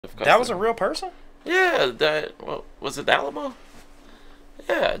Custer. That was a real person? Yeah, was it the Alamo?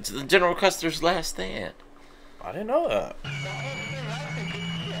 Yeah, it's the General Custer's last stand. I didn't know that.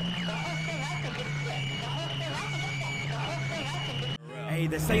 Hey,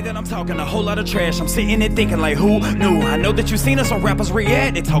 they say that I'm talking a whole lot of trash. I'm sitting there thinking like, who knew? I know that you seen us on Rappers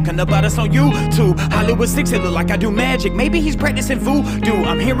React. They talking about us on YouTube. Hollywood 6, it look like I do magic. Maybe he's practicing voodoo.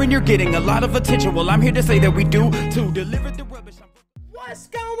 I'm hearing you're getting a lot of attention. Well, I'm here to say that we do to deliver the rubbish. What's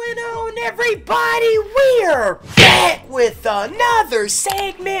going on, everybody? We're back with another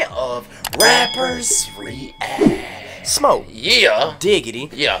segment of Rappers React. Smoke. Yeah. Diggity.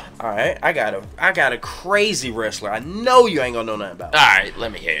 Yeah. Alright, I got a crazy wrestler. I know you ain't gonna know nothing about. Alright,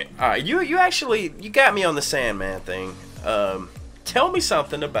 let me hear it. Alright, you actually got me on the Sandman thing. Tell me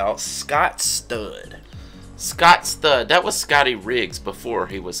something about Scott Stud. Scott Stud. That was Scotty Riggs before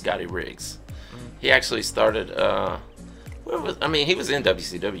he was Scotty Riggs. He actually started he was in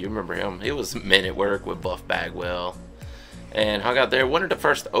WCW, you remember him. He was Men at Work with Buff Bagwell. And hung out there. One of the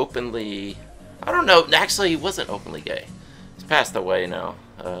first openly, I don't know, actually he wasn't openly gay. He's passed away now,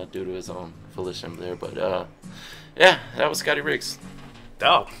 due to his own volition there. But yeah, that was Scotty Riggs.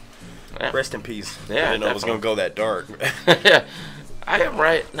 Oh. Yeah. Rest in peace. Yeah, I didn't know it was gonna go that dark. Yeah. I am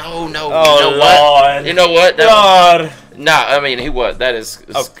right. No. Oh, you know what? You know what? God. Nah, I mean, he was. That is,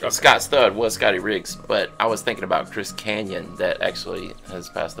 okay. Scott Stud was Scotty Riggs, but I was thinking about Chris Canyon that actually has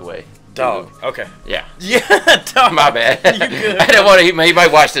passed away. Dog. Okay. Yeah. Yeah, dog. My bad. You good. I didn't want to. He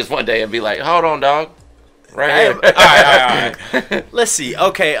might watch this one day and be like, "Hold on, dog." Right here. All right. Let's see.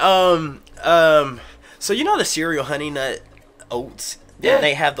 Okay. So you know the cereal Honey Nut Oats? Yeah.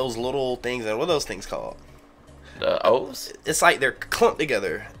 They have those little things. What are those things called? The O's? It's like they're clumped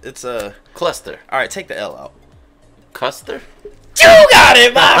together. It's a Cluster. All right, take the L out. Custer? You got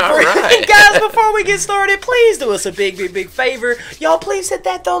it, my All friend. right. Guys, before we get started, please do us a big favor. Y'all, please hit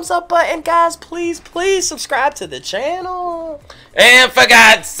that thumbs up button. Guys, please subscribe to the channel. And for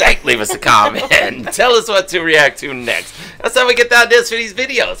God's sake, leave us a comment and tell us what to react to next. That's how we get the ideas for these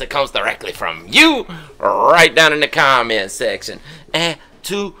videos. It comes directly from you right down in the comment section. And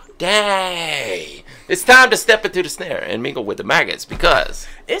today, it's time to step into the snare and mingle with the maggots because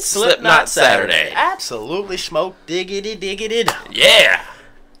It's SLIPKNOT Saturday. Saturday. Absolutely, Smoke diggity. Yeah.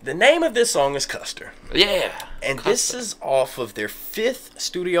 The name of this song is Custer. Yeah. And Custer. this is off of their 5th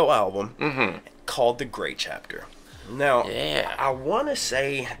studio album called The Gray Chapter. Now, Yeah. I want to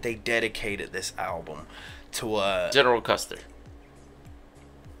say they dedicated this album to General Custer.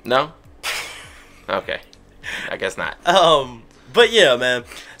 No? Okay. I guess not. But yeah, man.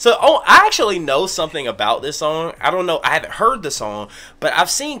 So, I actually know something about this song. I don't know. I haven't heard the song, but I've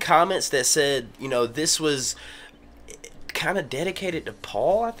seen comments that said, you know, this was kind of dedicated to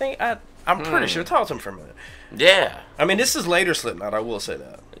Paul, I think. I'm pretty sure. Talk to him for a minute. Yeah. I mean, this is later Slipknot, I will say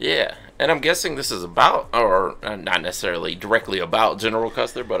that. Yeah. And I'm guessing this is about, or not necessarily directly about General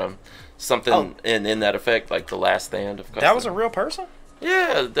Custer, but something in that effect, like the last stand of Custer. That was a real person?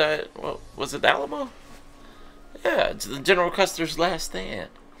 Yeah. Was it the Alamo? Yeah, it's the General Custer's last stand.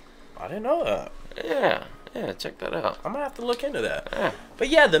 I didn't know that. Yeah, check that out. I'm gonna have to look into that. Yeah. But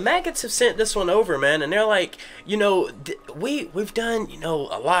yeah, the maggots have sent this one over, man, and they're like, you know, we've done, you know,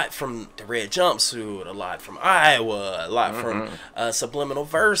 a lot from the Red Jumpsuit, a lot from Iowa, a lot from Subliminal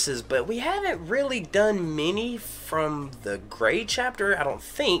Verses, but we haven't really done many from the Gray Chapter, I don't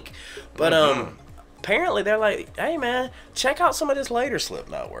think. But apparently they're like, hey man, check out some of this later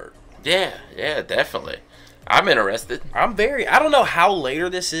Slipknot work. Yeah, definitely. I'm interested. I don't know how later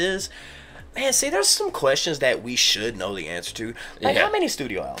this is. Man, see, there's some questions that we should know the answer to. Like, Yeah. how many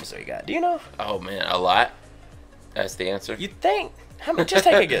studio albums do you got? Do you know? Oh man, a lot. That's the answer. You think? How many? Just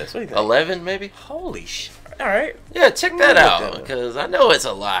take a guess. What do you think? 11 maybe? Holy shit. All right. Yeah, check that look at out that. because I know it's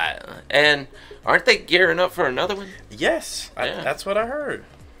a lot. And aren't they gearing up for another one? Yes. Yeah. That's what I heard.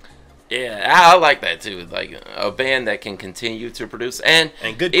 Yeah, I like that too. Like a band that can continue to produce and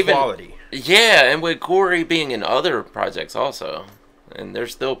good even, quality. Yeah, and with Corey being in other projects also, and they're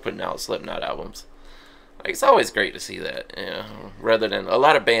still putting out Slipknot albums. Like it's always great to see that. Yeah, rather than a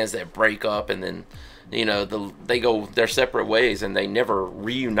lot of bands that break up and then, you know, they go their separate ways and they never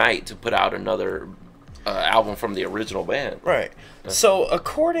reunite to put out another album from the original band. Right. So,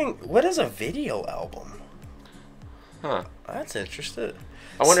 what is a video album? Huh. That's interesting.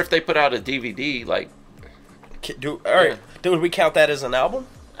 I wonder if they put out a DVD. Like, All right. Do we count that as an album?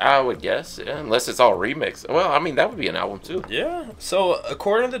 I would guess, yeah, unless it's all remixed. Well, I mean that would be an album too. Yeah. So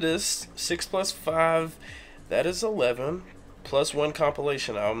according to this, 6 + 5, that is 11. Plus 1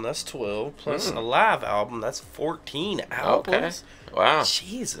 compilation album, that's 12. Plus a live album, that's 14 albums. Okay. Wow.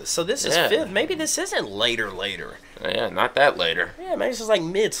 Jesus. So this is 5th. Maybe this isn't later. Yeah, not that later. Yeah, maybe this is like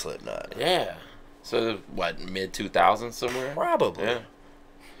mid Slipknot. Yeah. So what, mid 2000s somewhere? Probably. Yeah.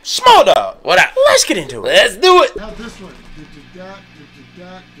 Small Dog. What up? Let's get into it. Let's do it. Now this one.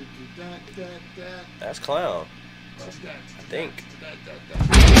 That's Clown. I think.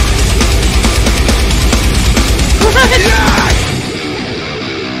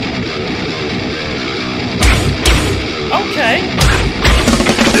 Okay.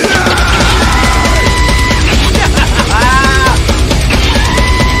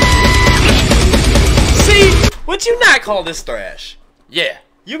 See, would you not call this thrash? Yeah.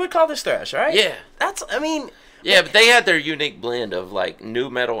 You would call this thrash, right? Yeah. That's, I mean... Yeah, but they had their unique blend of, like, new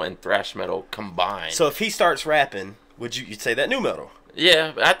metal and thrash metal combined. So if he starts rapping, you'd say that new metal?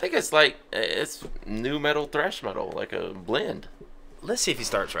 Yeah, I think it's like, it's new metal, thrash metal, like a blend. Let's see if he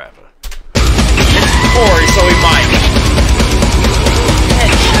starts rapping. It's Corey, so he might.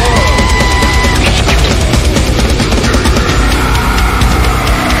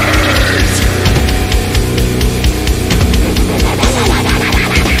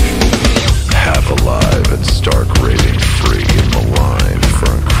 Half alive and stark raving free and maligned for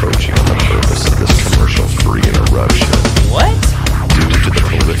encroaching on the purpose of this commercial-free interruption. What? Due to the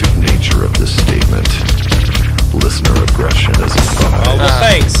prolific nature of this statement, listener aggression is advised. Oh, well,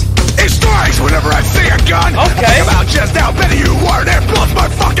 thanks. It strikes whenever I see a gun. Okay. Think about just how many you are, and it blows my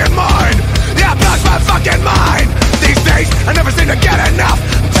fucking mind. Yeah, it blows my fucking mind. These days, I never seem to get enough.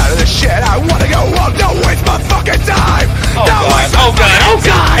 I'm tired of this shit. I wanna go home. Don't waste my fucking time. Oh, Don't God. waste my Oh, God. fucking Oh,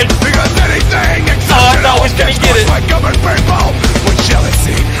 God. time. Because anything I thought we was gonna get it. by common people with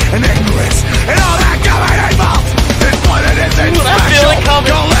jealousy and ignorance and all that common evil. It's what it is. It's I feel it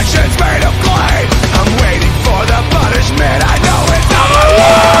coming. Collections made of clay. I'm waiting for the punishment. I know it's on my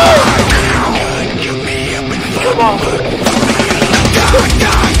way. Come on.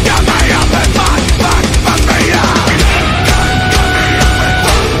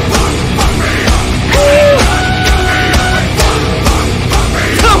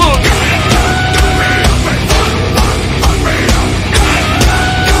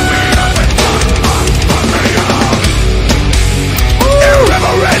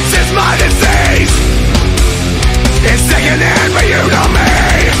 Irreverence is my disease. It's secondhand, but you know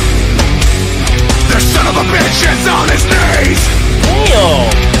me. The son of a bitch is on his knees. Damn.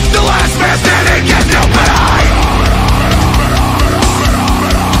 The last man standing gets no pay.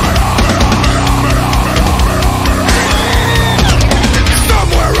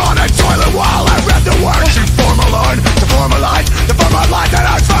 Somewhere on a toilet while I read the words you to formalize the former line that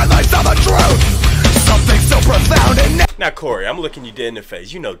I finally saw the truth. Something so profound and Now, Corey, I'm looking you dead in the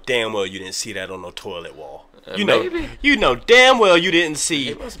face. You know damn well you didn't see that on no toilet wall. Maybe. You know damn well you didn't see.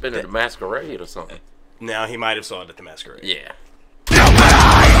 He must have been at a masquerade or something. Now he might have saw it at the masquerade. Yeah.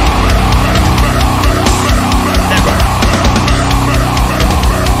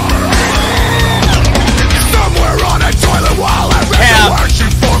 somewhere on a toilet while I read the words you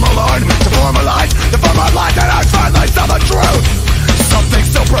to formalize the former line that I finally saw the truth. Something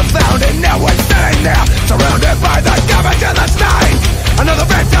so profound and now it's sitting there, surrounded by the garbage and the stains. Another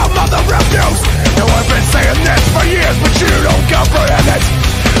victim of the refuse. Now I've been saying this for years, but you don't comprehend it.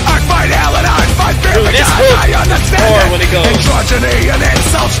 I fight hell and I fight fear. Dude, this because I understand it. when it goes. Androgyny and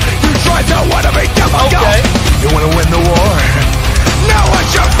insults. You try to want to become a Okay. ghost. You want to win the war. Now what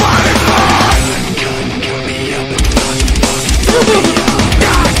you're fighting for?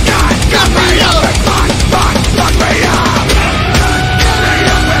 God, cut me up and fuck me up.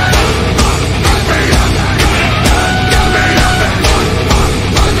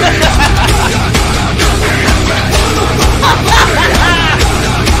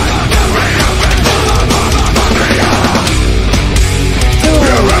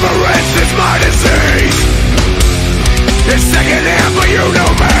 Irreverence is my disease. It's secondhand, but you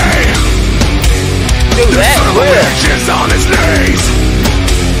know me. Dude, The son of a that bitch is on his knees.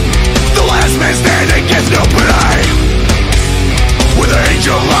 The last man standing gets no pay. With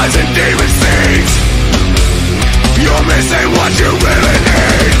angel eyes and demon seeds. You're missing what you really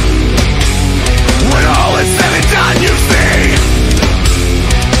need. When all is said and done, you see.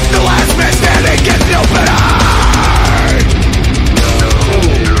 The last man standing gets no pay.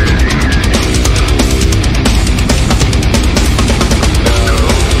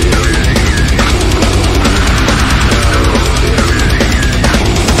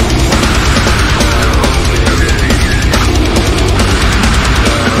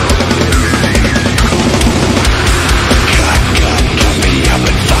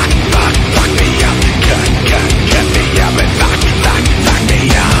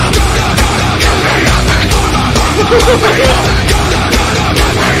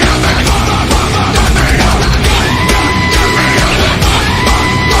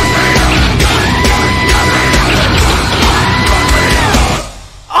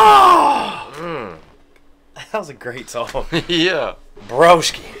 That was a great song. Yeah.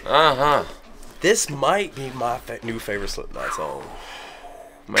 Broski. Uh-huh. This might be my new favorite Slipknot song.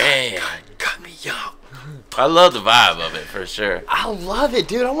 Man. Cut me up. I love the vibe of it for sure. I love it,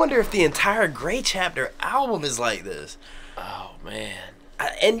 dude. I wonder if the entire Gray Chapter album is like this. Oh, man.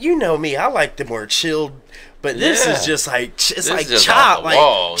 And you know me, I like the more chilled, but this Yeah. is just like This like is just chop, off the like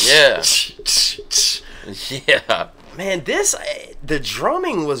wall. Yeah. Yeah. Man, this the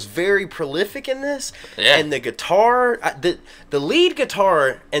drumming was very prolific in this, Yeah. and the guitar, the lead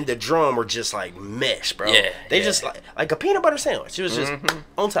guitar and the drum were just like mesh, bro. Yeah, They yeah. just like a peanut butter sandwich. It was just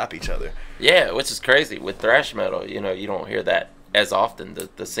on top of each other. Yeah, which is crazy. With thrash metal, you know, you don't hear that as often,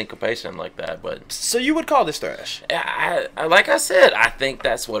 the syncopation like that. But So you would call this thrash? I like I said, I think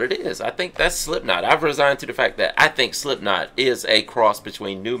that's what it is. I think that's Slipknot. I've resigned to the fact that I think Slipknot is a cross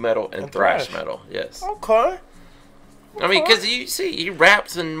between nu metal and thrash thrash. metal. Yes. Okay. I mean, because you see, he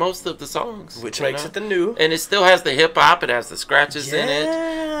raps in most of the songs. Which you makes know? it the new. And it still has the hip hop, it has the scratches in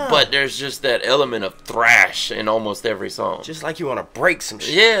Yeah. it. But there's just that element of thrash in almost every song. Just like you want to break some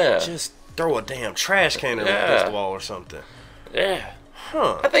shit. Yeah. Just throw a damn trash can Yeah. against the wall or something. Yeah.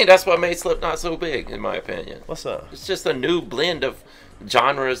 Huh. I think that's what made Slipknot so big, in my opinion. What's up? It's just a new blend of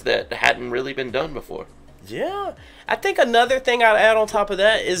genres that hadn't really been done before. Yeah. I think another thing I'd add on top of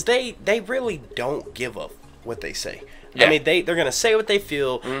that is they really don't give up what they say. Yeah. I mean, they're going to say what they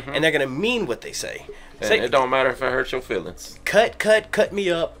feel, and they're going to mean what they say. And Say, it don't matter if it hurts your feelings. cut me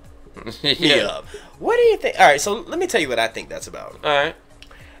up, me Yeah. up. What do you think? All right, so let me tell you what I think that's about. All right.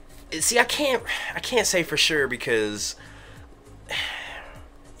 See, I can't say for sure because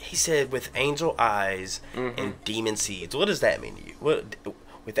he said with angel eyes and demon seeds. What does that mean to you? What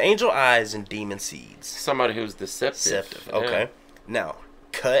with angel eyes and demon seeds? Somebody who's deceptive. Deceptive. Yeah. Okay. Now,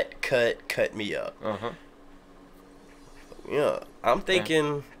 cut me up. Uh-huh. Yeah, I'm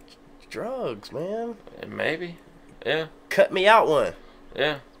thinking drugs, man. Maybe. Yeah. Cut me out one.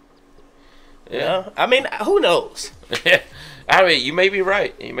 Yeah. You Yeah. know? I mean, who knows? I mean, you may be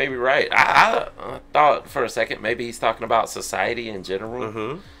right. You may be right. I thought for a second maybe he's talking about society in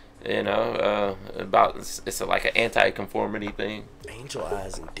general. You know, about it's like an anti-conformity thing. Angel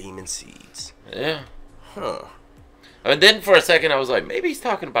eyes and demon seeds. Yeah. Huh. And then for a second I was like, maybe he's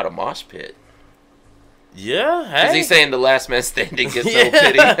talking about a mosh pit. Yeah, Because hey. he's saying the last man standing gets no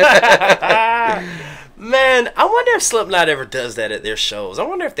pity. Man, I wonder if Slipknot ever does that at their shows. I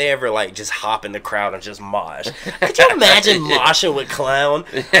wonder if they ever like just hop in the crowd and just mosh. Could you imagine moshing with Clown?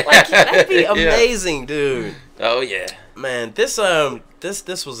 Like that'd be amazing, dude. Oh yeah. Man, this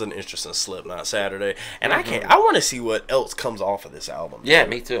was an interesting Slipknot Saturday, and I want to see what else comes off of this album. Yeah,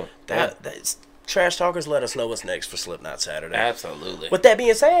 me too. That's Trash Talkers. Let us know what's next for Slipknot Saturday. Absolutely. With that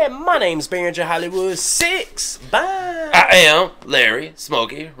being said, my name's Barringer Hollywood 6. Bye. I am Larry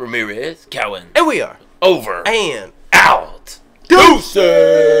Smokey Ramirez Cowan. And we are Over and out.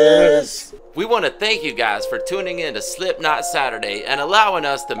 deuces. We want to thank you guys for tuning in to Slipknot Saturday and allowing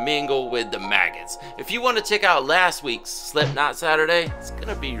us to mingle with the maggots. If you want to check out last week's Slipknot Saturday, it's going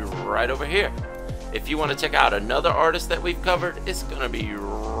to be right over here. If you want to check out another artist that we've covered, it's going to be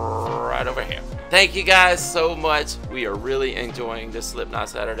right over here. Thank you guys so much. We are really enjoying this Slipknot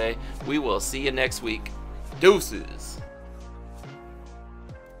Saturday. We will see you next week. Deuces.